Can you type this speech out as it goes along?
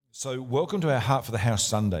So welcome to our Heart for the House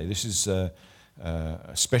Sunday. This is a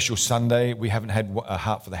special Sunday. We haven't had a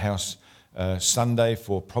Heart for the House Sunday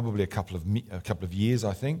for probably a couple of years,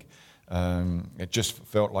 I think. It just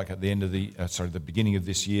felt like at the end of the beginning of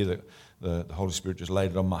this year that the Holy Spirit just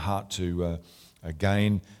laid it on my heart to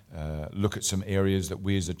again look at some areas that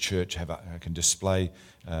we as a church can display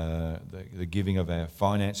the giving of our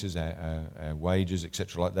finances, our wages,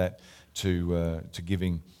 etc., like that, to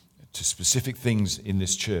giving to specific things in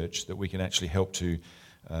this church that we can actually help to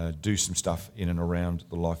do some stuff in and around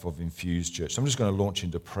the life of Infused Church. So I'm just going to launch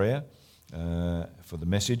into prayer for the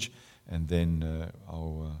message, and then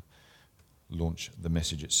I'll launch the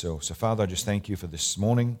message itself. So Father, I just thank you for this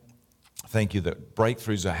morning. Thank you that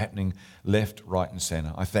breakthroughs are happening left, right and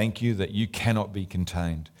centre. I thank you that you cannot be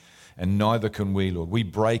contained, and neither can we, Lord. We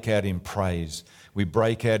break out in praise. We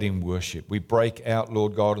break out in worship. We break out,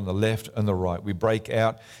 Lord God, on the left and the right. We break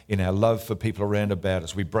out in our love for people around about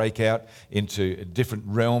us. We break out into different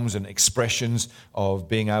realms and expressions of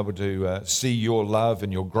being able to see your love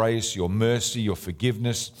and your grace, your mercy, your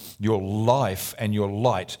forgiveness, your life and your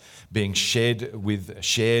light being shared with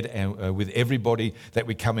everybody that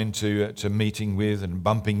we come into meeting with and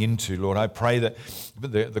bumping into. Lord, I pray that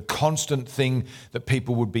the constant thing that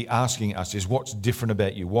people would be asking us is, what's different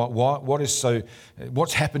about you? What is so?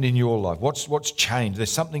 What's happened in your life? What's changed?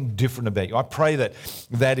 There's something different about you. I pray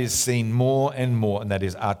that is seen more and more, and that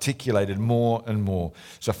is articulated more and more.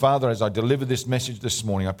 So, Father, as I deliver this message this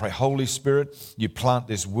morning, I pray, Holy Spirit, you plant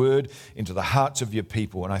this word into the hearts of your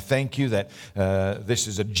people. And I thank you that this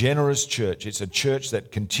is a generous church. It's a church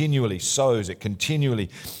that continually sows. It continually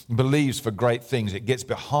believes for great things. It gets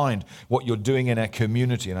behind what you're doing in our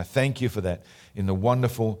community. And I thank you for that in the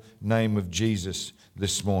wonderful name of Jesus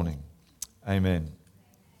this morning. Amen.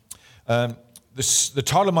 The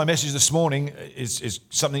title of my message this morning is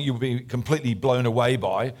something you'll be completely blown away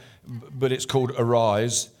by, but it's called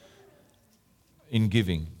Arise in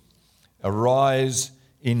Giving. Arise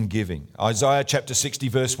in Giving. Isaiah chapter 60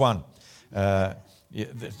 verse 1.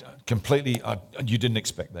 Completely, you didn't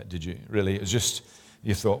expect that, did you? Really? It was just,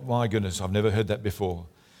 you thought, my goodness, I've never heard that before.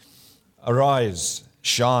 Arise,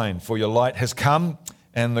 shine, for your light has come,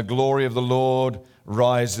 and the glory of the Lord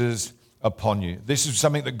rises upon you. This is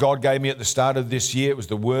something that God gave me at the start of this year. It was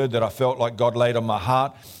the word that I felt like God laid on my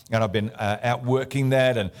heart, and I've been out working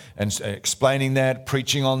that and explaining that,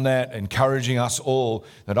 preaching on that, encouraging us all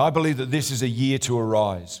that I believe that this is a year to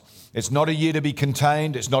arise. It's not a year to be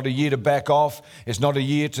contained. It's not a year to back off. It's not a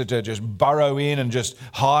year to just burrow in and just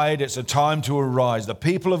hide. It's a time to arise. The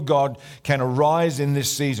people of God can arise in this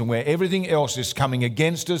season where everything else is coming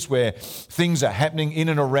against us, where things are happening in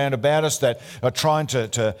and around about us that are trying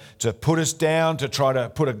to put us down, to try to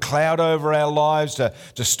put a cloud over our lives, to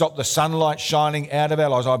stop the sunlight shining out of our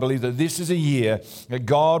lives. I believe that this is a year that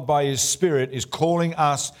God, by His Spirit, is calling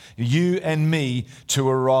us, you and me, to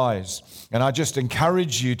arise. And I just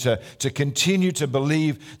encourage you to continue to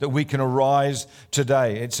believe that we can arise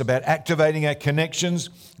today. It's about activating our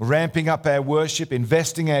connections, ramping up our worship,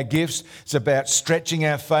 investing our gifts. It's about stretching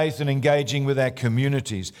our faith and engaging with our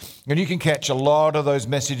communities. And you can catch a lot of those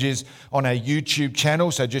messages on our YouTube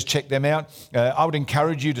channel, so just check them out. I would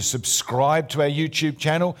encourage you to subscribe to our YouTube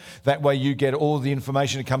channel. That way you get all the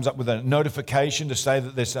information. It comes up with a notification to say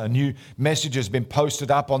that there's a new message has been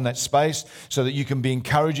posted up on that space so that you can be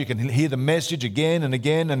encouraged. You can hear the message again and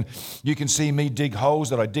again, and you can see me dig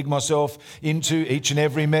holes that I dig myself into each and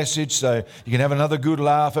every message, so you can have another good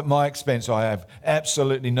laugh at my expense. I have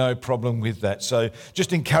absolutely no problem with that. So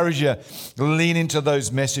just encourage you to lean into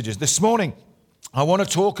those messages. This morning, I want to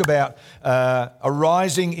talk about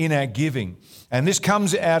arising in our giving. And this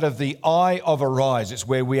comes out of the eye of Arise. It's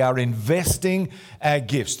where we are investing our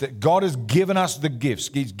gifts, that God has given us the gifts.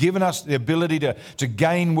 He's given us the ability to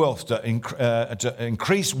gain wealth, to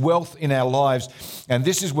increase wealth in our lives. And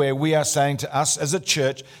this is where we are saying to us as a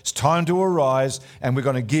church, it's time to arise, and we're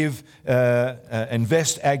going to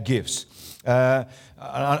invest our gifts.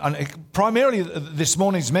 Primarily, this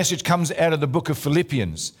morning's message comes out of the book of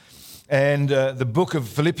Philippians. And the book of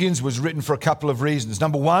Philippians was written for a couple of reasons.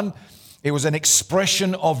 Number one, it was an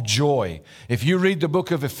expression of joy. If you read the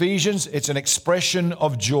book of Ephesians, it's an expression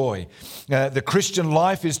of joy. The Christian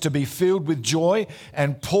life is to be filled with joy,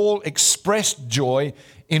 and Paul expressed joy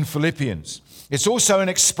in Philippians. It's also an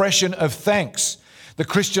expression of thanks. The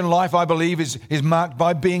Christian life, I believe, is marked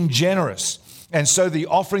by being generous. And so the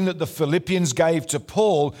offering that the Philippians gave to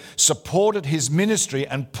Paul supported his ministry,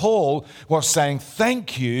 and Paul was saying,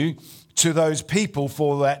 thank you to those people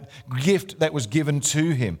for that gift that was given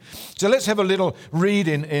to him. So let's have a little read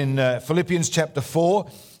in Philippians chapter 4,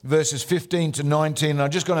 verses 15 to 19. And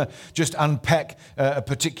I'm just going to unpack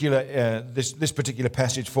this particular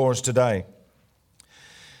passage for us today.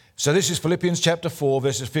 So this is Philippians chapter 4,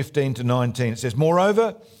 verses 15 to 19. It says,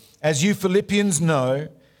 "Moreover, as you Philippians know,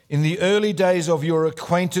 in the early days of your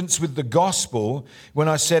acquaintance with the gospel, when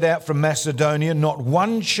I set out from Macedonia, not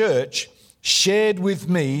one church shared with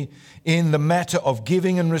me in the matter of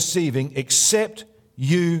giving and receiving, except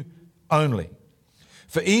you only.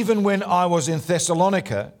 For even when I was in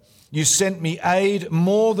Thessalonica, you sent me aid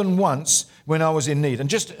more than once when I was in need." And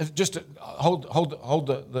just hold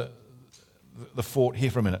the fort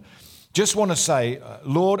here for a minute. Just want to say,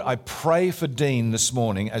 Lord, I pray for Dean this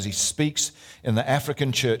morning as he speaks in the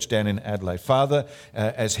African church down in Adelaide. Father,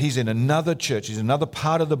 as he's in another church, he's another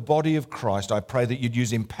part of the body of Christ, I pray that you'd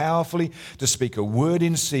use him powerfully to speak a word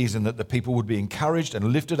in season, that the people would be encouraged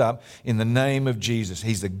and lifted up in the name of Jesus.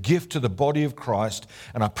 He's a gift to the body of Christ,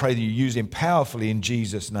 and I pray that you use him powerfully in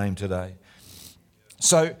Jesus' name today.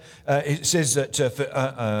 So it says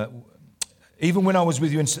that even when I was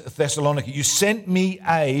with you in Thessalonica, you sent me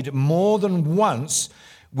aid more than once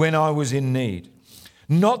when I was in need.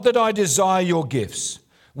 Not that I desire your gifts.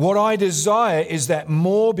 What I desire is that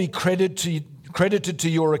more be credited to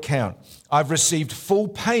your account. I've received full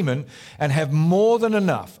payment and have more than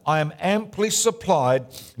enough. I am amply supplied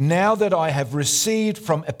now that I have received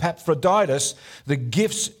from Epaphroditus the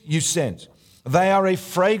gifts you sent. They are a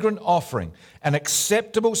fragrant offering, an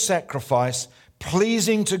acceptable sacrifice,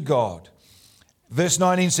 pleasing to God. Verse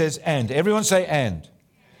 19 says, "And." Everyone say, "And."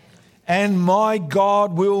 "And my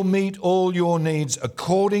God will meet all your needs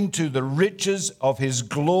according to the riches of his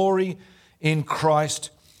glory in Christ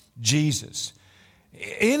Jesus."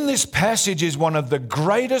 In this passage is one of the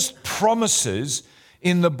greatest promises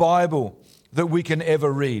in the Bible that we can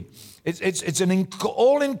ever read. It's an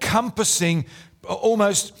all-encompassing,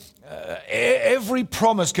 almost every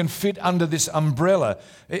promise can fit under this umbrella.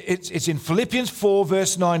 It's in Philippians 4,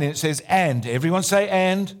 verse 9, and it says, "And." Everyone say,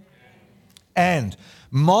 "And." "And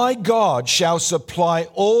my God shall supply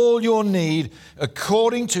all your need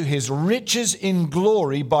according to his riches in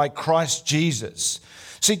glory by Christ Jesus."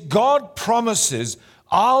 See, God promises,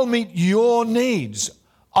 I'll meet your needs.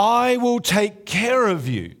 I will take care of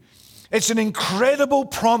you. It's an incredible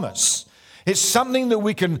promise. It's something that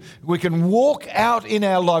we can walk out in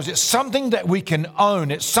our lives. It's something that we can own.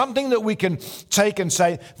 It's something that we can take and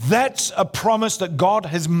say, that's a promise that God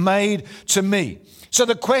has made to me. So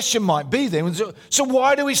the question might be then, so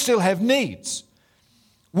why do we still have needs?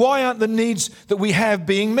 Why aren't the needs that we have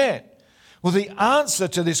being met? Well, the answer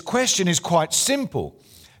to this question is quite simple.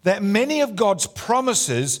 That many of God's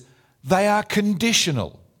promises, they are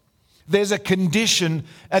conditional. There's a condition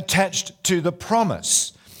attached to the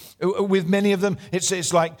promise. With many of them,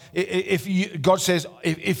 it's like God says,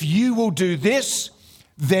 if you will do this,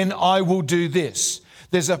 then I will do this.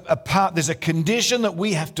 There's a condition that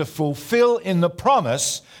we have to fulfill in the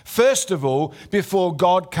promise, first of all, before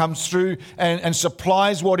God comes through and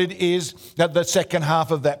supplies what it is that the second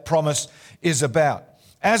half of that promise is about.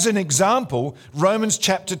 As an example, Romans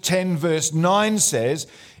chapter 10, verse 9 says,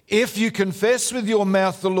 "If you confess with your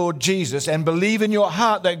mouth the Lord Jesus and believe in your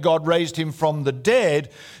heart that God raised him from the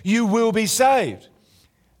dead, you will be saved."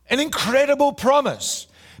 An incredible promise,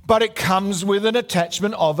 but it comes with an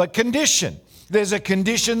attachment of a condition. There's a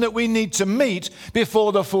condition that we need to meet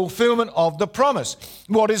before the fulfillment of the promise.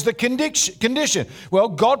 What is the condition? Well,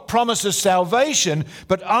 God promises salvation,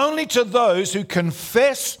 but only to those who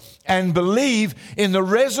confess and believe in the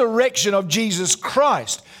resurrection of Jesus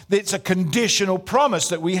Christ. It's a conditional promise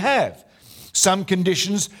that we have. Some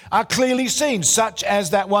conditions are clearly seen, such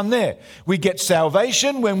as that one there. We get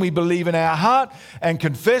salvation when we believe in our heart and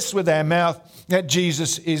confess with our mouth that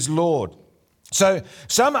Jesus is Lord. So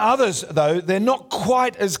some others, though, they're not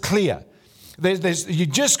quite as clear. You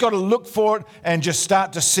just got to look for it and just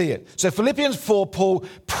start to see it. So Philippians 4, Paul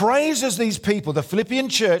praises these people, the Philippian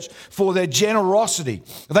church, for their generosity.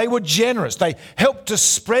 They were generous. They helped to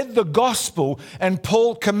spread the gospel, and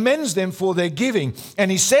Paul commends them for their giving.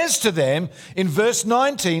 And he says to them in verse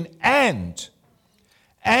 19, and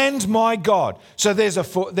my God. So there's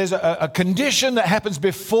a condition that happens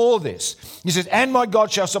before this. He says, "And my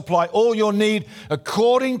God shall supply all your need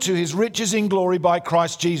according to his riches in glory by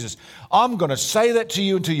Christ Jesus." I'm going to say that to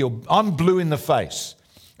you until I'm blue in the face.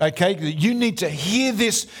 Okay, you need to hear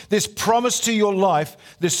this promise to your life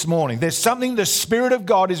this morning. There's something the Spirit of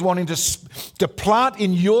God is wanting to plant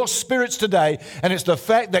in your spirits today, and it's the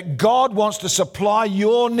fact that God wants to supply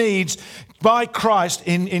your needs by Christ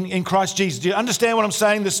in Christ Jesus. Do you understand what I'm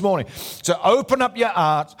saying this morning? So open up your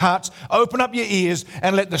hearts, open up your ears,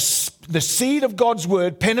 and let the seed of God's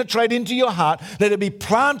word penetrate into your heart. Let it be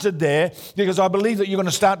planted there, because I believe that you're going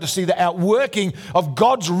to start to see the outworking of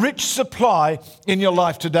God's rich supply in your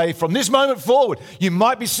life today. From this moment forward, you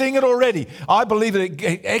might be seeing it already. I believe that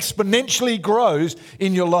it exponentially grows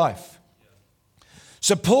in your life.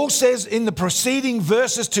 So Paul says in the preceding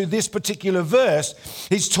verses to this particular verse,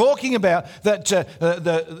 he's talking about that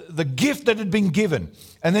the gift that had been given.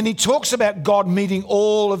 And then he talks about God meeting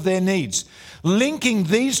all of their needs. Linking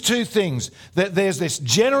these two things, that there's this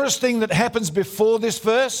generous thing that happens before this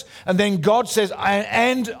verse, and then God says,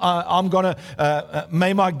 I'm going to,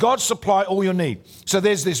 may my God supply all your need. So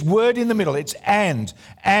there's this word in the middle, it's and.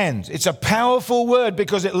 It's a powerful word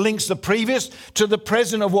because it links the previous to the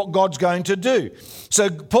present of what God's going to do.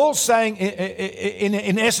 So Paul's saying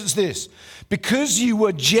in essence this: because you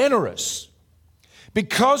were generous,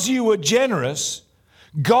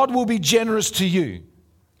 God will be generous to you.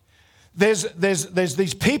 There's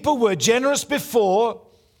these people who were generous before,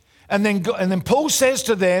 and then Paul says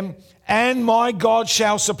to them, and my God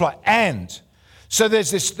shall supply. And so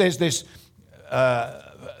there's this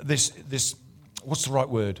what's the right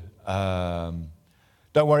word?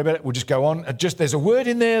 Don't worry about it. We'll just go on. There's a word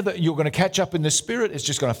in there that you're going to catch up in the Spirit. It's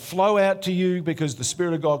just going to flow out to you because the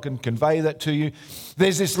Spirit of God can convey that to you.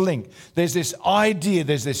 There's this link. There's this idea.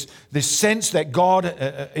 There's this sense that God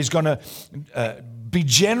is going to be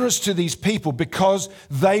generous to these people because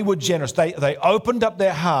they were generous. They opened up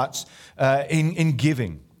their hearts in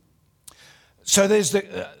giving. So there's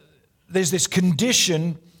this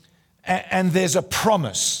condition and there's a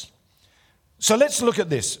promise. So let's look at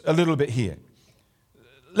this a little bit here.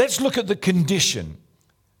 Let's look at the condition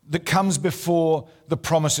that comes before the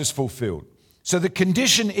promise is fulfilled. So the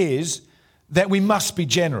condition is that we must be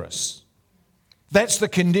generous. That's the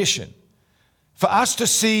condition. For us to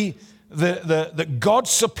see that God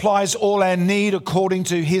supplies all our need according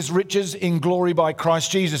to his riches in glory by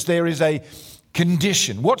Christ Jesus, there is a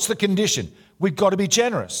condition. What's the condition? We've got to be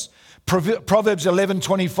generous. Proverbs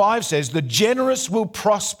 11:25 says, the generous will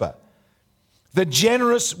prosper. The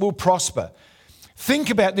generous will prosper. Think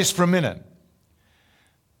about this for a minute.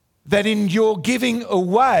 That in your giving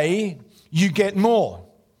away, you get more.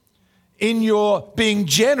 In your being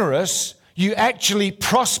generous, you actually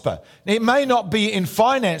prosper. It may not be in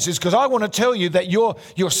finances, because I want to tell you that your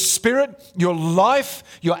spirit, your life,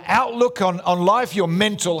 your outlook on life, your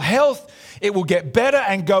mental health, it will get better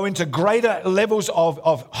and go into greater levels of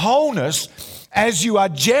wholeness as you are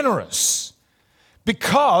generous.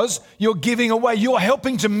 Because you're giving away, you're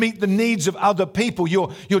helping to meet the needs of other people.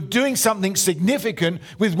 You're doing something significant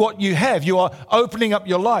with what you have. You are opening up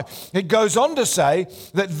your life. It goes on to say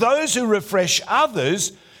that those who refresh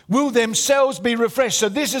others will themselves be refreshed. So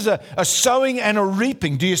this is a sowing and a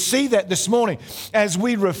reaping. Do you see that this morning? As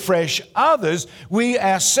we refresh others, we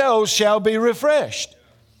ourselves shall be refreshed.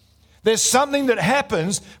 There's something that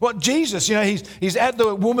happens. What Jesus, he's at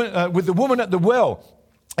the woman with the woman at the well.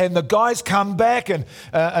 And the guys come back and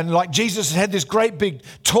like Jesus had this great big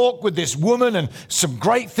talk with this woman, and some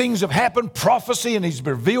great things have happened, prophecy, and he's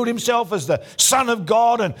revealed himself as the Son of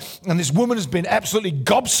God, and this woman has been absolutely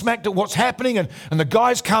gobsmacked at what's happening, and the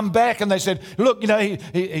guys come back and they said, look,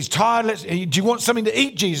 he's tired, do you want something to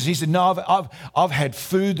eat, Jesus? He said, no, I've had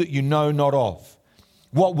food that you know not of.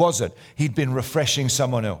 What was it? He'd been refreshing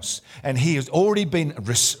someone else. And he'd been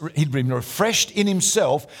refreshed in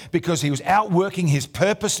himself because he was outworking his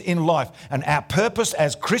purpose in life. And our purpose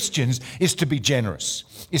as Christians is to be generous,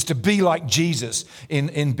 is to be like Jesus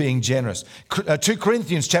in being generous. 2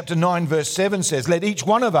 Corinthians chapter 9 verse 7 says, let each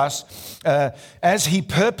one of us, as he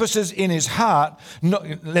purposes in his heart,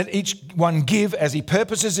 let each one give as he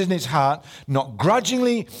purposes in his heart, not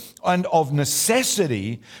grudgingly and of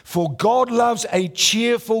necessity, for God loves a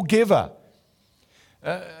cheerful giver.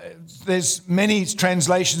 There's many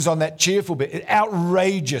translations on that cheerful bit.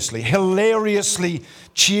 Outrageously, hilariously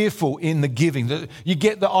cheerful in the giving. You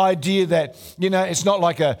get the idea that, it's not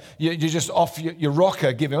like you're just off your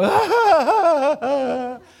rocker giving. You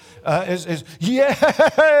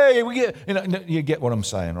get what I'm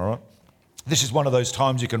saying, all right? This is one of those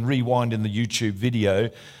times you can rewind in the YouTube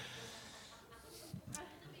video.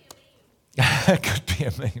 It could be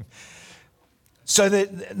a meme. So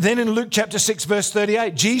then in Luke chapter 6 verse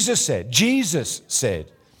 38, Jesus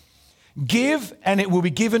said, give and it will be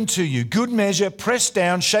given to you. Good measure, pressed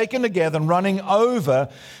down, shaken together and running over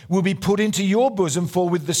will be put into your bosom. For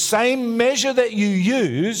with the same measure that you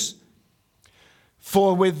use,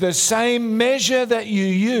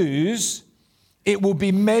 it will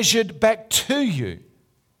be measured back to you.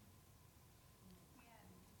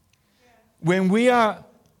 when we are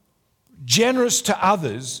generous to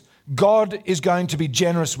others, God is going to be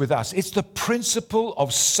generous with us. It's the principle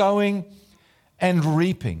of sowing and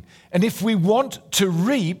reaping. And if we want to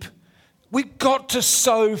reap, we've got to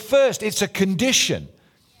sow first. It's a condition.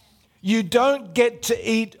 You don't get to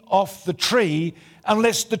eat off the tree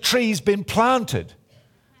unless the tree's been planted.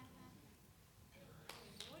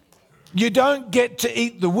 You don't get to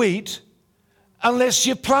eat the wheat unless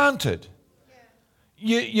you're planted.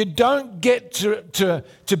 You don't get to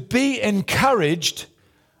be encouraged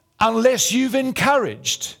unless you've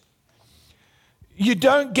encouraged. You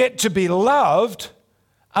don't get to be loved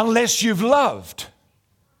unless you've loved.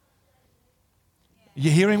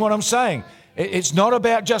 You hearing what I'm saying? It's not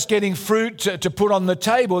about just getting fruit to put on the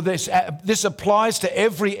table. This applies to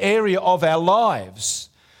every area of our lives.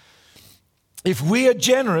 If we are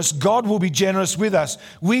generous, God will be generous with us.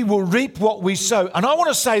 We will reap what we sow. And I want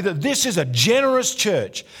to say that this is a generous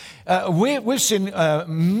church. We've seen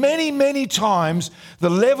many times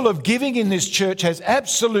the level of giving in this church has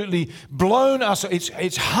absolutely blown us.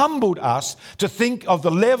 It's humbled us to think of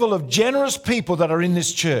the level of generous people that are in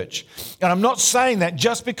this church. And I'm not saying that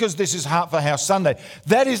just because this is Heart for House Sunday.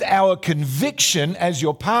 That is our conviction as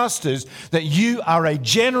your pastors, that you are a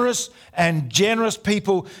generous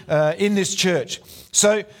people in this church.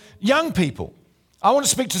 So, young people, I want to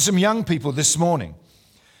speak to some young people this morning.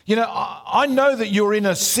 You know, I know that you're in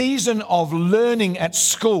a season of learning at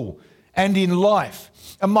school and in life.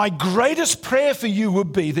 And my greatest prayer for you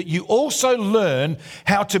would be that you also learn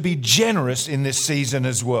how to be generous in this season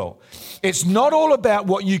as well. It's not all about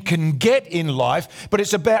what you can get in life, but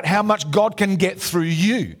it's about how much God can get through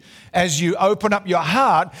you as you open up your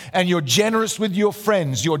heart and you're generous with your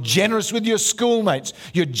friends, you're generous with your schoolmates,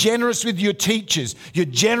 you're generous with your teachers, you're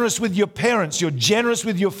generous with your parents, you're generous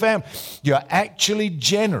with your family. You're actually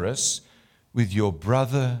generous with your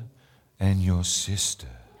brother and your sister.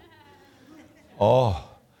 Oh,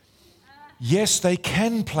 yes, they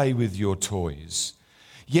can play with your toys.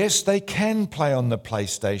 Yes, they can play on the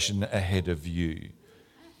PlayStation ahead of you.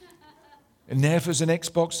 And now if it's an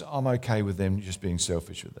Xbox, I'm okay with them just being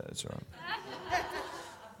selfish with that. That's all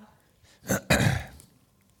right.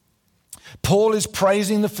 Paul is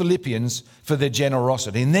praising the Philippians for their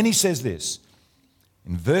generosity. And then he says this,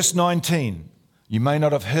 in verse 19, you may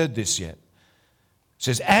not have heard this yet. It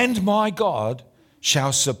says, "And my God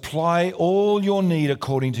shall supply all your need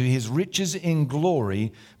according to his riches in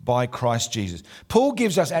glory by Christ Jesus." Paul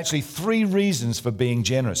gives us actually 3 reasons for being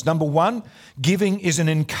generous. Number 1, giving is an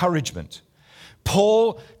encouragement.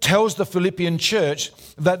 Paul tells the Philippian church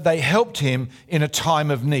that they helped him in a time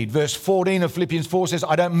of need. Verse 14 of Philippians 4 says,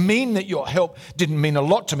 "I don't mean that your help didn't mean a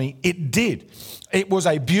lot to me. It did. It was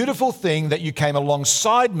a beautiful thing that you came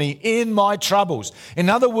alongside me in my troubles." In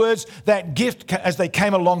other words, that gift, as they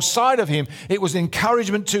came alongside of him, it was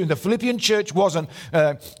encouragement too. The Philippian church wasn't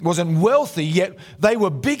wealthy, yet they were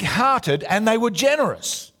big-hearted and they were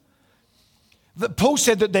generous. Paul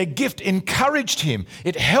said that their gift encouraged him.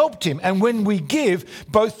 It helped him. And when we give,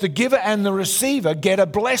 both the giver and the receiver get a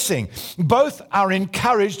blessing. Both are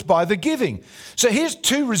encouraged by the giving. So here's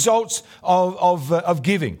 2 results of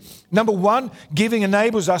giving. Number 1, giving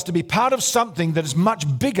enables us to be part of something that is much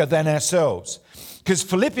bigger than ourselves. Because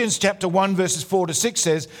Philippians chapter 1 verses 4 to 6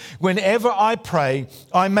 says, "Whenever I pray,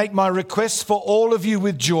 I make my requests for all of you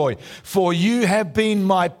with joy. For you have been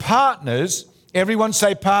my partners." Everyone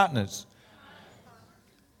say partners.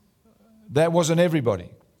 That wasn't everybody.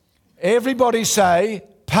 Everybody say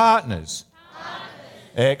partners. Partners.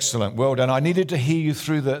 Excellent. Well done. I needed to hear you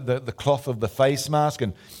through the cloth of the face mask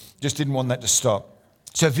and just didn't want that to stop.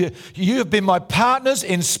 So you have been my partners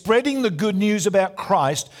in spreading the good news about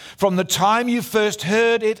Christ from the time you first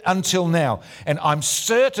heard it until now. And I'm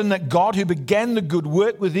certain that God, who began the good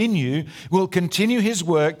work within you, will continue his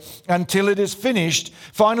work until it is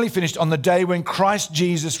finally finished on the day when Christ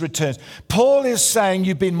Jesus returns. Paul is saying,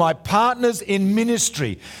 you've been my partners in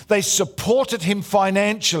ministry. They supported him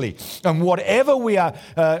financially. And whatever we are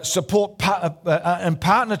support and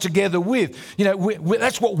partner together with,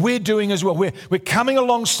 that's what we're doing as well. We're coming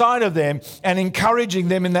alongside of them and encouraging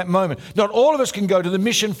them in that moment. Not all of us can go to the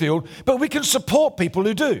mission field, but we can support people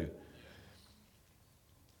who do.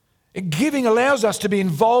 Giving allows us to be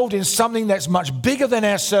involved in something that's much bigger than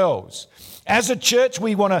ourselves. As a church,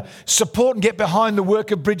 we want to support and get behind the work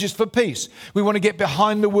of Bridges for Peace. We want to get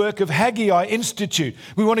behind the work of Haggai Institute.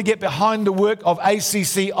 We want to get behind the work of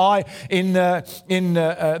ACCI in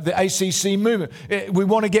the ACC movement. We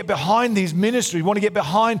want to get behind these ministries. We want to get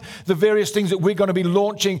behind the various things that we're going to be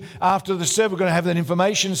launching after the service. We're going to have an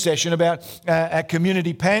information session about our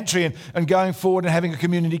community pantry and going forward and having a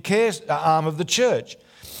community care arm of the church.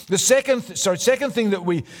 The second thing that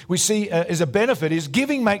we see as a benefit is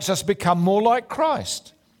giving makes us become more like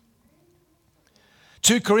Christ.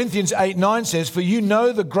 2 Corinthians 8:9 says, "For you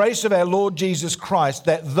know the grace of our Lord Jesus Christ,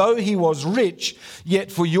 that though he was rich,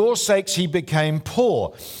 yet for your sakes he became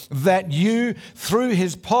poor, that you through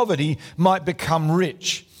his poverty might become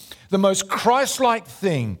rich." The most Christ-like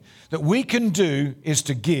thing that we can do is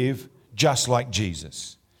to give just like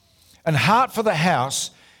Jesus. And Heart for the House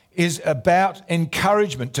is about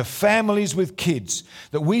encouragement to families with kids,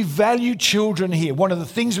 that we value children here. One of the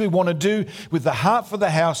things we want to do with the Heart for the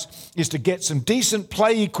House is to get some decent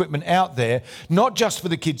play equipment out there, not just for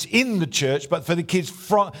the kids in the church, but for the kids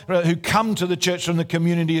who come to the church from the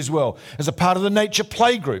community as well. As a part of the nature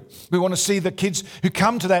play group, we want to see the kids who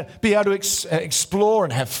come to that be able to explore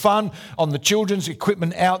and have fun on the children's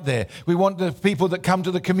equipment out there. We want the people that come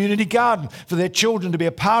to the community garden for their children to be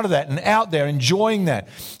a part of that and out there enjoying that.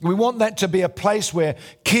 We want that to be a place where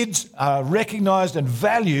kids are recognized and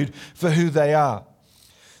valued for who they are.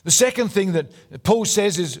 The second thing that Paul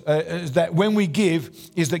says is that when we give,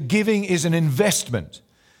 is that giving is an investment.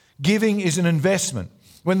 Giving is an investment.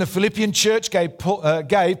 When the Philippian church gave,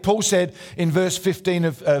 Paul said in verse 15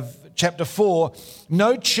 of chapter 4,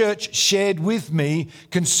 "No church shared with me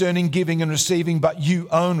concerning giving and receiving, but you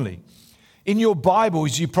only." In your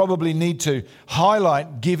Bibles, you probably need to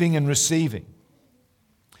highlight giving and receiving.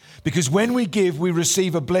 Because when we give, we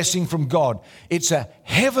receive a blessing from God. It's a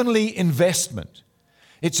heavenly investment.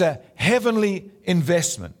 It's a heavenly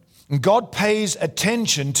investment. And God pays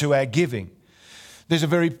attention to our giving. There's a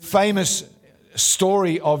very famous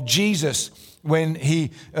story of Jesus when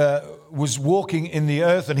he was walking in the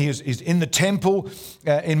earth and he's in the temple.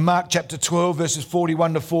 In Mark chapter 12, verses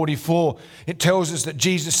 41 to 44, it tells us that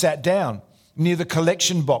Jesus sat down near the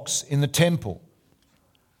collection box in the temple.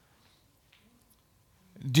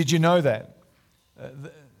 Did you know that?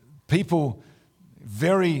 People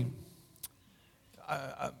very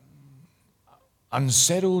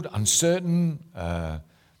unsettled, uncertain,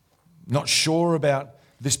 not sure about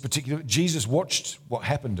this particular... Jesus watched what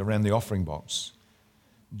happened around the offering box.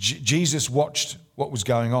 Jesus watched what was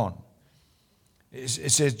going on.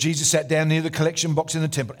 It says Jesus sat down near the collection box in the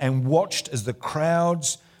temple and watched as the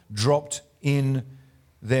crowds dropped in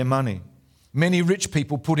their money. Many rich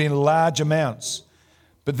people put in large amounts.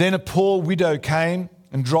 But then a poor widow came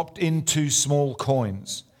and dropped in 2 small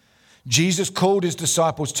coins. Jesus called his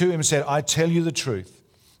disciples to him and said, "I tell you the truth.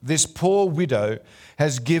 This poor widow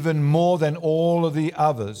has given more than all of the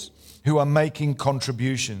others who are making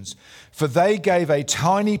contributions. For they gave a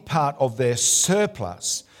tiny part of their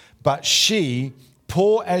surplus, but she,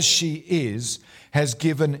 poor as she is, has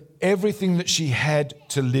given everything that she had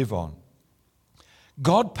to live on."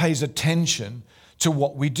 God pays attention to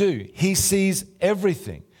what we do. He sees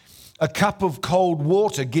everything. A cup of cold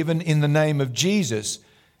water given in the name of Jesus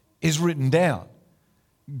is written down.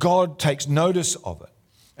 God takes notice of it.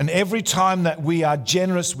 And every time that we are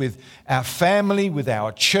generous with our family, with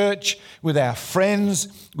our church, with our friends,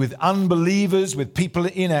 with unbelievers, with people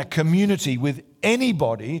in our community, with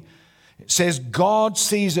anybody, it says God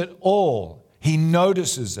sees it all. He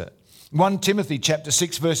notices it. 1 Timothy chapter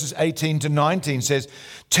 6 verses 18 to 19 says,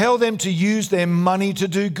 "Tell them to use their money to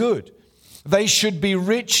do good. They should be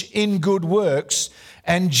rich in good works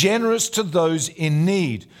and generous to those in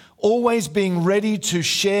need, always being ready to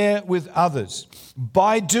share with others.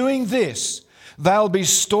 By doing this, they'll be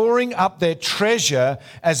storing up their treasure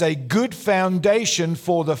as a good foundation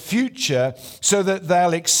for the future so that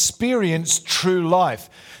they'll experience true life."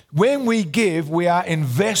 When we give, we are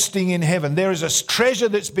investing in heaven. There is a treasure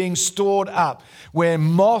that's being stored up where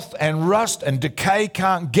moth and rust and decay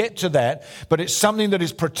can't get to that, but it's something that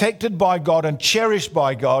is protected by God and cherished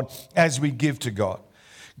by God as we give to God.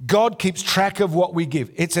 God keeps track of what we give.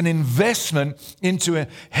 It's an investment into a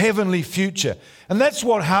heavenly future. And that's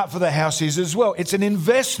what Heart for the House is as well. It's an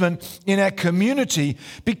investment in our community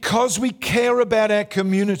because we care about our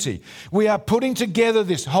community. We are putting together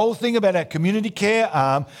this whole thing about our community care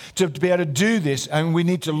arm to be able to do this, and we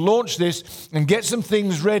need to launch this and get some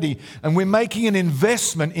things ready. And we're making an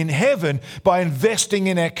investment in heaven by investing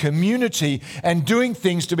in our community and doing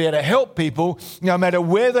things to be able to help people no matter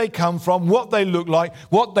where they come from, what they look like,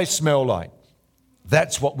 what they smell like.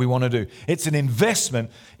 That's what we want to do. It's an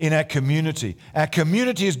investment in our community. Our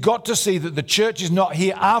community has got to see that the church is not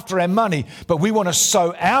here after our money, but we want to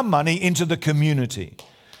sow our money into the community.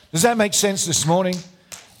 Does that make sense this morning?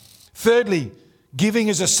 Thirdly, giving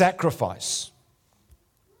is a sacrifice.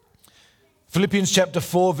 Philippians chapter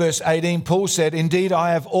 4, verse 18, Paul said, "Indeed,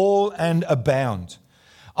 I have all and abound.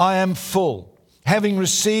 I am full. having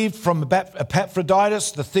received from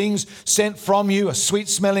Epaphroditus the things sent from you, a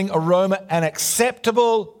sweet-smelling aroma, an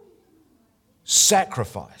acceptable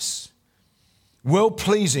sacrifice,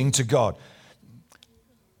 well-pleasing to God.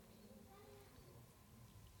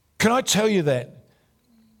 Can I tell you that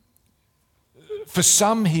for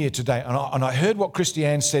some here today, and I heard what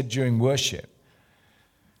Christiane said during worship,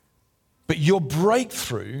 but your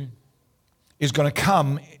breakthrough is going to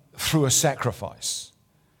come through a sacrifice.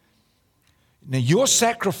 Now, your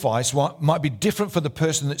sacrifice might be different for the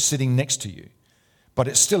person that's sitting next to you, but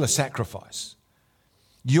it's still a sacrifice.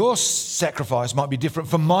 Your sacrifice might be different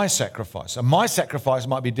from my sacrifice, and my sacrifice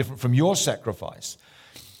might be different from your sacrifice.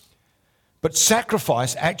 But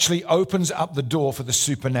sacrifice actually opens up the door for the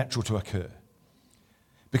supernatural to occur.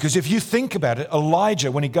 Because if you think about it,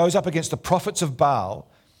 Elijah, when he goes up against the prophets of Baal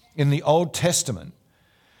in the Old Testament,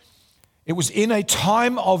 it was in a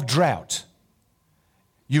time of drought.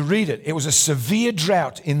 You read it, it was a severe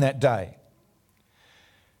drought in that day.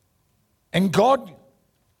 And God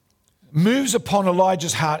moves upon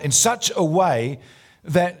Elijah's heart in such a way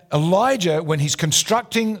that Elijah, when he's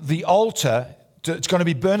constructing the altar, it's going to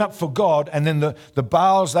be burned up for God, and then the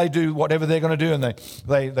Baals, they do whatever they're going to do, and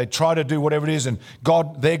they try to do whatever it is, and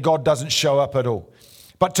their God doesn't show up at all.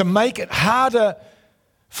 But to make it harder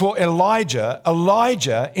for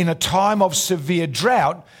Elijah, in a time of severe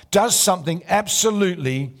drought, does something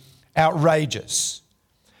absolutely outrageous.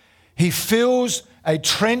 He fills a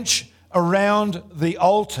trench around the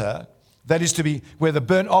altar that is to be where the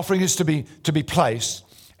burnt offering is to be placed,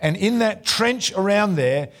 and in that trench around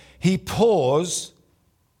there, he pours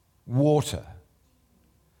water.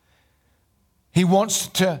 He wants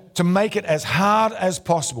to make it as hard as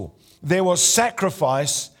possible. There was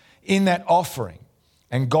sacrifice in that offering,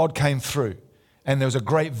 and God came through, and there was a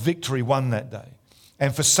great victory won that day.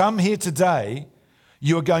 And for some here today,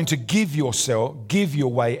 you are going to give your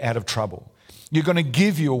way out of trouble. You're going to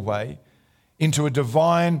give your way into a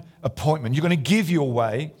divine appointment. You're going to give your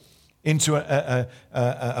way into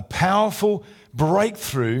a powerful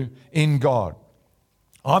breakthrough in God.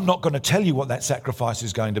 I'm not going to tell you what that sacrifice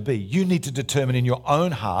is going to be. You need to determine in your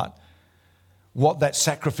own heart what that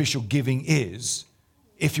sacrificial giving is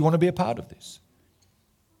if you want to be a part of this.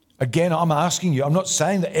 Again, I'm asking you, I'm not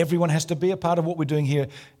saying that everyone has to be a part of what we're doing here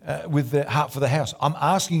with the Heart for the House. I'm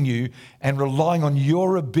asking you and relying on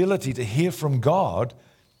your ability to hear from God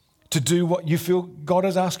to do what you feel God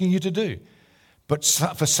is asking you to do. But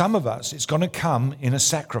for some of us, it's going to come in a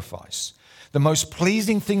sacrifice. The most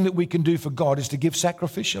pleasing thing that we can do for God is to give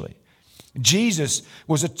sacrificially. Jesus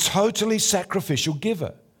was a totally sacrificial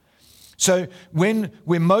giver. So when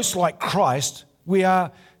we're most like Christ, we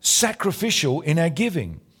are sacrificial in our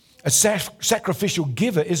giving. A sacrificial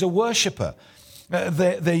giver is a worshiper.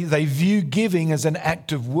 They view giving as an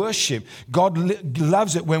act of worship. God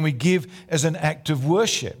loves it when we give as an act of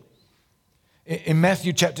worship. In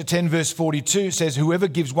Matthew chapter 10, verse 42, it says, "Whoever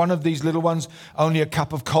gives one of these little ones only a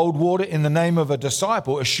cup of cold water in the name of a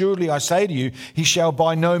disciple, assuredly I say to you, he shall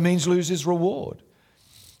by no means lose his reward."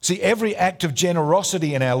 See, every act of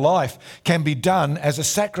generosity in our life can be done as a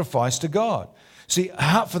sacrifice to God. See,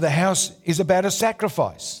 Heart for the House is about a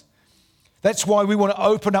sacrifice. That's why we want to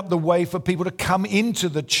open up the way for people to come into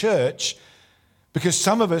the church, because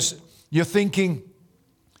some of us, you're thinking,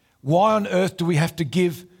 why on earth do we have to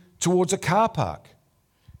give towards a car park?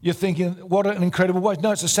 You're thinking, what an incredible way.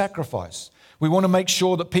 No, it's a sacrifice. We want to make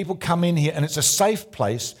sure that people come in here and it's a safe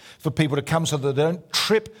place for people to come so that they don't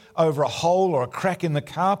trip over a hole or a crack in the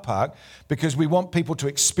car park, because we want people to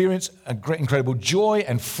experience a great, incredible joy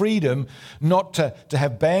and freedom, not to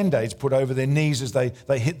have Band-Aids put over their knees as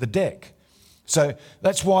they hit the deck. So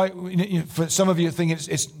that's why, for some of you think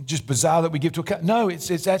it's just bizarre that we give to a car. No,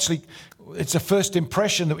 it's actually a first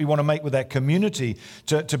impression that we want to make with our community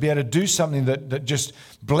to be able to do something that just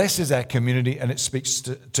blesses our community, and it speaks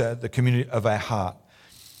to the community of our heart.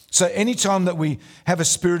 So anytime that we have a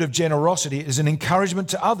spirit of generosity, it is an encouragement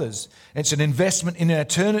to others. It's an investment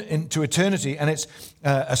into eternity, and it's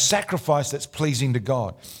a sacrifice that's pleasing to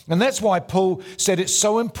God. And that's why Paul said it's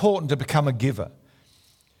so important to become a giver.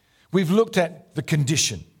 We've looked at the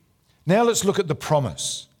condition. Now let's look at the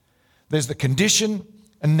promise. There's the condition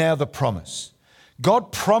and now the promise.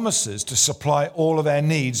 God promises to supply all of our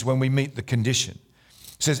needs when we meet the condition.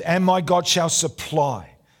 It says, "And my God shall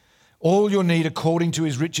supply all your need according to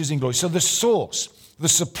his riches in glory." So the source, the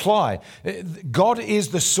supply, God is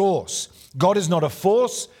the source. God is not a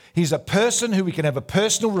force. He's a person who we can have a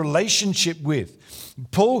personal relationship with.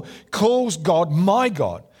 Paul calls God my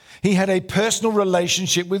God. He had a personal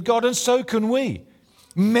relationship with God, and so can we.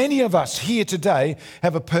 Many of us here today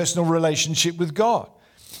have a personal relationship with God.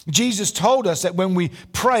 Jesus told us that when we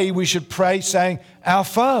pray, we should pray saying, "Our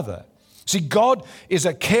Father." See, God is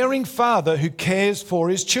a caring father who cares for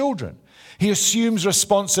his children. He assumes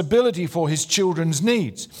responsibility for his children's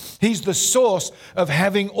needs. He's the source of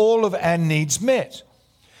having all of our needs met.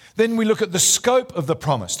 Then we look at the scope of the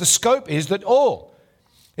promise. The scope is that all.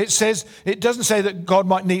 It doesn't say that God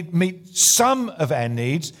might meet some of our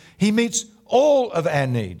needs. He meets all of our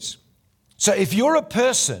needs. So if you're a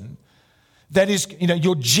person that is,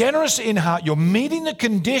 you're generous in heart, you're meeting the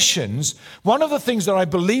conditions, one of the things that I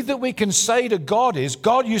believe that we can say to God is,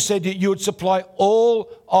 "God, you said that you would supply all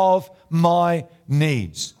of my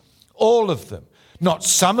needs." All of them. Not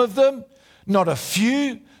some of them, not a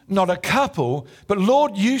few, not a couple, but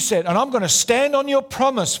Lord, you said, and I'm going to stand on your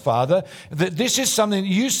promise, Father, that this is something that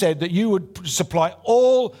you said that you would supply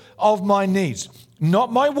all of my needs.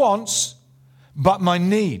 Not my wants, but my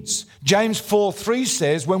needs. James 4:3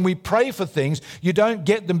 says, when we pray for things, you don't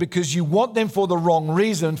get them because you want them for the wrong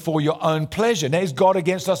reason, for your own pleasure. Now, is God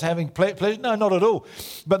against us having pleasure? No, not at all.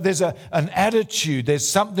 But there's an attitude, there's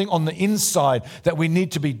something on the inside that we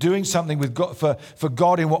need to be doing something with God, for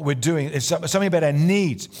God in what we're doing. It's something about our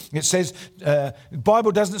needs. It says, the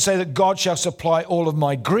Bible doesn't say that God shall supply all of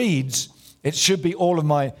my greeds. It should be all of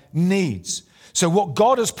my needs. So what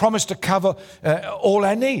God has promised to cover all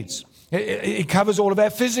our needs. It covers all of our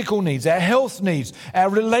physical needs, our health needs, our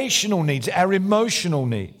relational needs, our emotional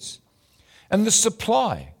needs. And the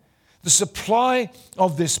supply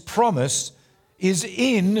of this promise is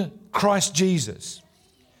in Christ Jesus.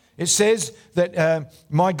 It says that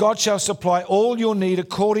my God shall supply all your need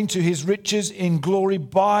according to his riches in glory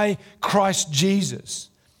by Christ Jesus.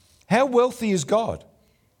 How wealthy is God?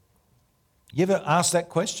 You ever asked that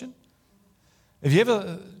question? Have you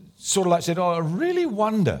ever sort of like said, I really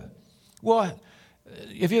wonder, why?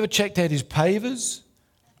 Have you ever checked out his pavers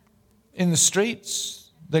in the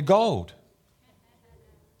streets? They're gold.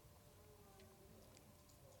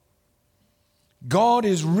 God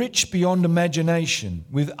is rich beyond imagination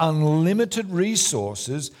with unlimited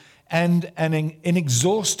resources and an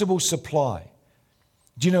inexhaustible supply.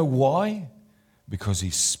 Do you know why? Because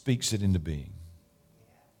he speaks it into being.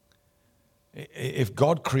 If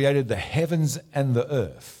God created the heavens and the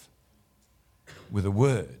earth with a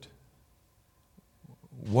word,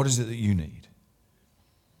 what is it that you need?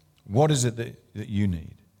 What is it that you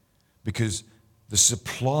need? Because the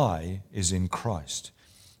supply is in Christ.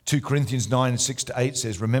 2 Corinthians 9:6-8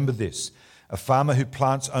 says, remember this, a farmer who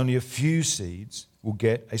plants only a few seeds will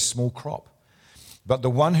get a small crop, but the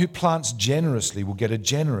one who plants generously will get a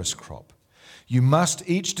generous crop. You must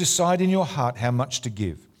each decide in your heart how much to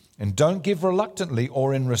give, and don't give reluctantly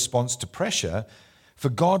or in response to pressure, for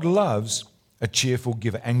God loves a cheerful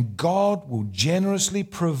giver, and God will generously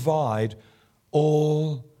provide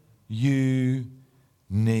all you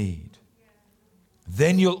need.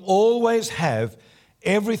 Then you'll always have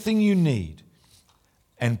everything you need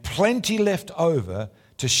and plenty left over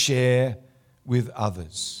to share with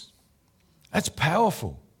others. That's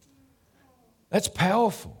powerful. That's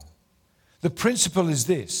powerful. The principle is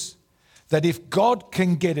this, that if God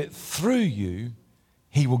can get it through you,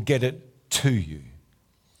 he will get it to you.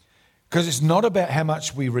 Because it's not about how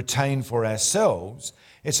much we retain for ourselves,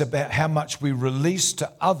 it's about how much we release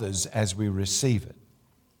to others as we receive it.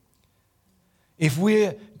 If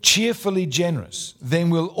we're cheerfully generous, then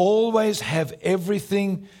we'll always have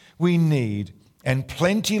everything we need and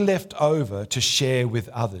plenty left over to share with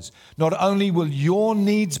others. Not only will your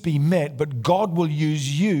needs be met, but God will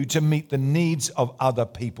use you to meet the needs of other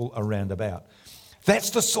people around about. That's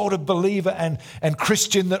the sort of believer and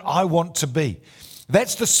Christian that I want to be.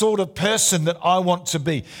 That's the sort of person that I want to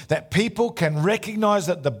be, that people can recognize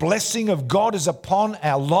that the blessing of God is upon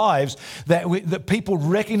our lives, that people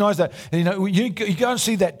recognize that, you go and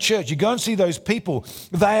see that church, you go and see those people,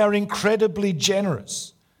 they are incredibly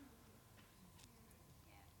generous.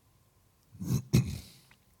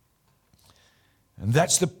 And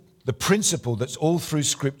that's the principle that's all through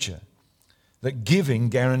Scripture, that giving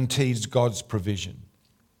guarantees God's provision.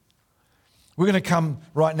 We're going to come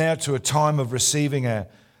right now to a time of receiving a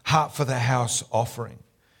Heart for the House offering.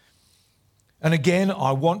 And again,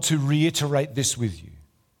 I want to reiterate this with you,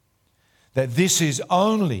 that this is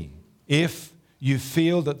only if you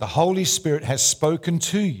feel that the Holy Spirit has spoken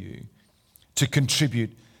to you to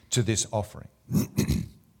contribute to this offering.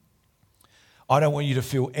 I don't want you to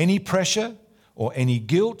feel any pressure or any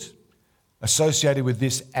guilt associated with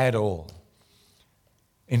this at all.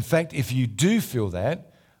 In fact, if you do feel that,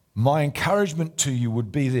 my encouragement to you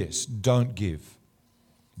would be this: don't give.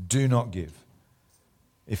 Do not give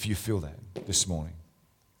if you feel that this morning.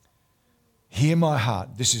 Hear my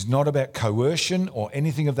heart. This is not about coercion or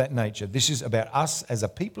anything of that nature. This is about us as a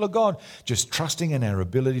people of God, just trusting in our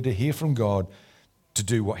ability to hear from God to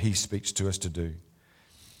do what he speaks to us to do.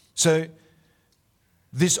 So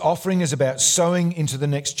this offering is about sowing into the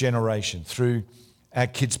next generation through our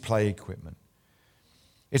kids' play equipment.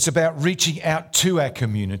 It's about reaching out to our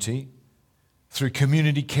community through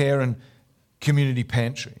community care and community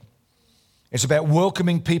pantry. It's about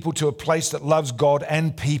welcoming people to a place that loves God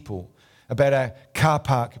and people, about our car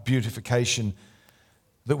park beautification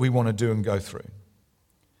that we want to do and go through.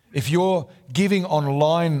 If you're giving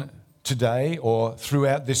online today or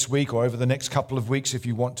throughout this week or over the next couple of weeks, if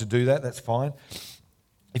you want to do that, that's fine.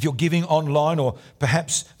 If you're giving online, or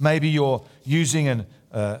perhaps maybe you're using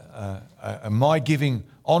a My Giving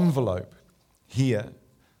envelope here,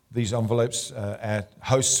 these envelopes our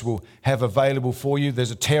hosts will have available for you.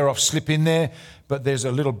 There's a tear-off slip in there, but there's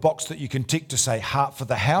a little box that you can tick to say Heart for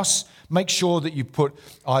the House. Make sure that you put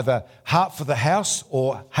either Heart for the House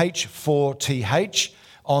or H4TH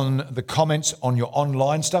on the comments on your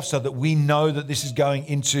online stuff so that we know that this is going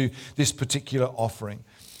into this particular offering.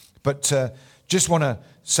 But just want to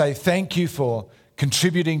say thank you for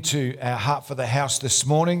contributing to our Heart for the House this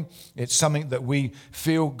morning. It's something that we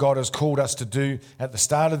feel God has called us to do at the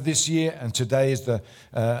start of this year, and today is the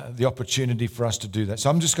opportunity for us to do that.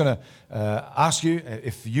 So I'm just going to ask you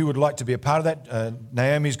if you would like to be a part of that.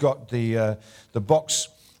 Naomi's got the box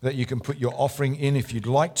that you can put your offering in if you'd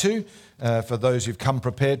like to. For those who've come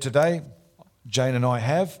prepared today, Jane and I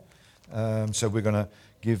have. So we're going to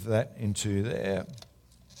give that into there.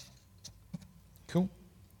 Cool.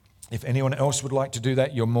 If anyone else would like to do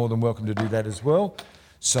that, you're more than welcome to do that as well.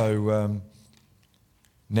 So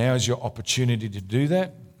now is your opportunity to do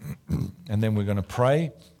that. And then we're going to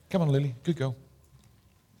pray. Come on, Lily. Good girl.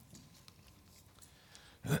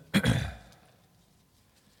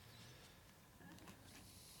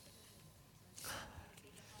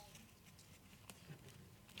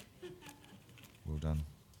 Well done.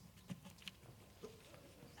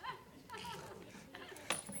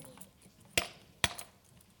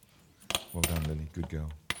 Well done, Lily. Good girl.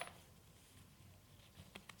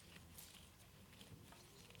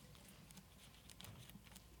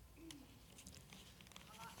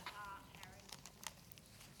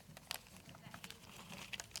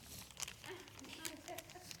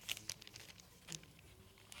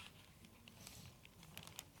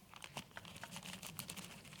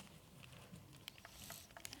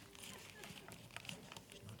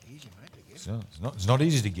 It's not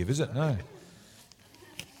easy to give, is it? No.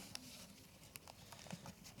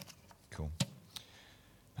 Cool.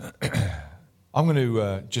 I'm going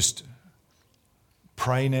to just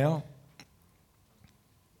pray now.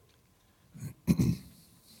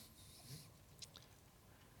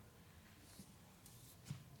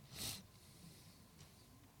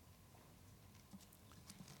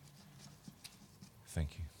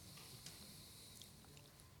 Thank you.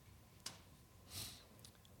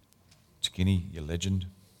 Skinny, you're a legend.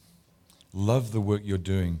 Love the work you're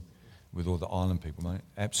doing with all the island people, mate.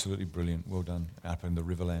 Absolutely brilliant. Well done. Up in the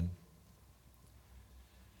Riverland.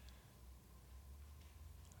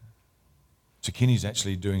 Takini's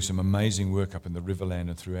actually doing some amazing work up in the Riverland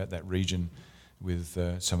and throughout that region with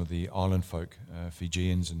some of the island folk,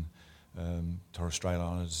 Fijians and Torres Strait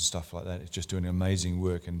Islanders and stuff like that. It's just doing amazing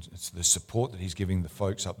work, and it's the support that he's giving the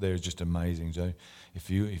folks up there is just amazing. So if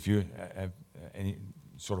you have any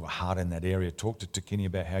sort of a heart in that area, talk to Takini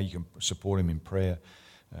about how you can support him in prayer,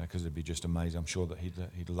 because it'd be just amazing. I'm sure that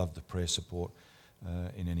he'd love the prayer support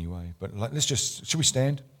in any way. But should we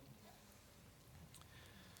stand?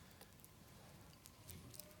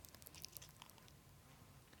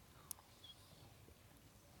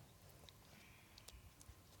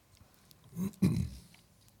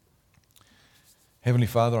 Heavenly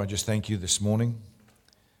Father, I just thank you this morning.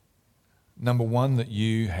 Number one, that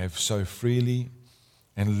you have so freely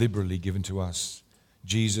and liberally given to us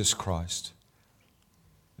Jesus Christ,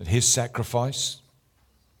 that his sacrifice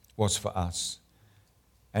was for us,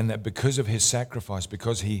 and that because of his sacrifice,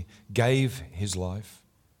 because he gave his life,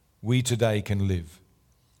 we today can live.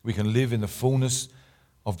 We can live in the fullness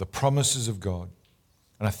of the promises of God.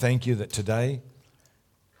 And I thank you that today,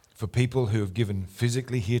 for people who have given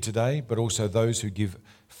physically here today, but also those who give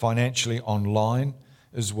financially online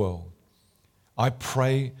as well, I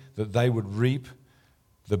pray that they would reap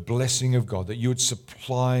the blessing of God, that you would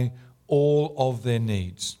supply all of their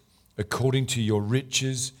needs according to your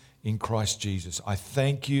riches in Christ Jesus. I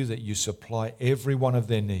thank you that you supply every one of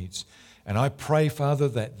their needs, And I pray, Father,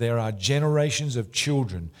 that there are generations of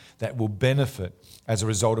children that will benefit as a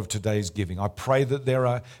result of today's giving. I pray that there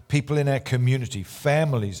are people in our community,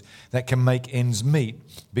 families that can make ends meet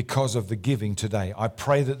because of the giving today. I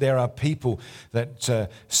pray that there are people that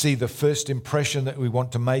see the first impression that we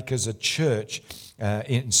want to make as a church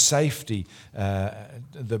in safety,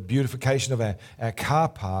 the beautification of our car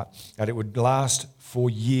park, that it would last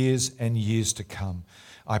for years and years to come.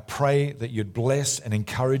 I pray that you'd bless and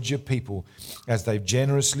encourage your people as they've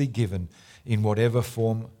generously given in whatever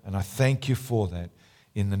form. And I thank you for that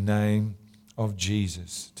in the name of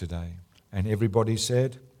Jesus today. And everybody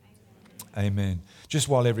said, Amen. Just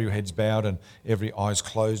while every head's bowed and every eye's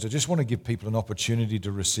closed, I just want to give people an opportunity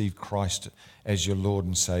to receive Christ as your Lord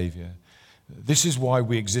and Savior. This is why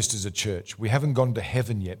we exist as a church. We haven't gone to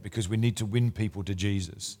heaven yet because we need to win people to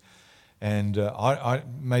Jesus. And I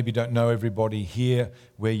maybe don't know everybody here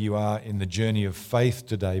where you are in the journey of faith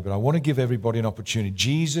today, but I want to give everybody an opportunity.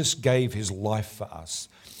 Jesus gave his life for us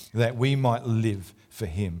that we might live for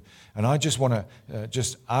him. And I just want to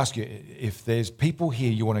just ask you, if there's people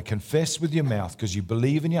here you want to confess with your mouth because you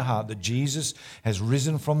believe in your heart that Jesus has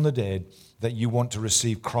risen from the dead, that you want to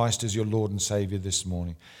receive Christ as your Lord and Savior this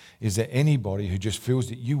morning. Is there anybody who just feels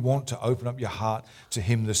that you want to open up your heart to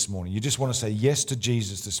him this morning? You just want to say yes to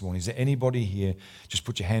Jesus this morning. Is there anybody here? Just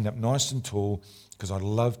put your hand up nice and tall, because I'd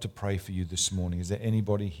love to pray for you this morning. Is there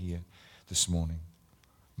anybody here this morning?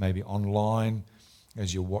 Maybe online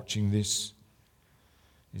as you're watching this.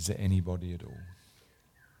 Is there anybody at all?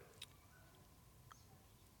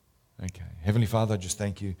 Okay. Heavenly Father, I just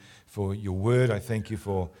thank you for your word. I thank you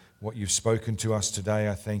for what you've spoken to us today.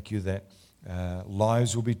 I thank you that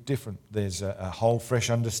lives will be different. There's a whole fresh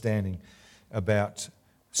understanding about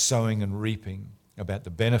sowing and reaping, about the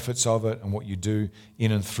benefits of it and what you do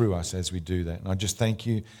in and through us as we do that. And I just thank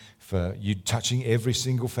you for you touching every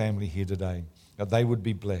single family here today, that they would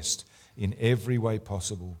be blessed in every way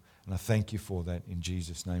possible. And I thank you for that in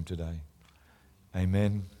Jesus' name today.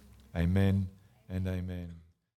 Amen, amen, and amen.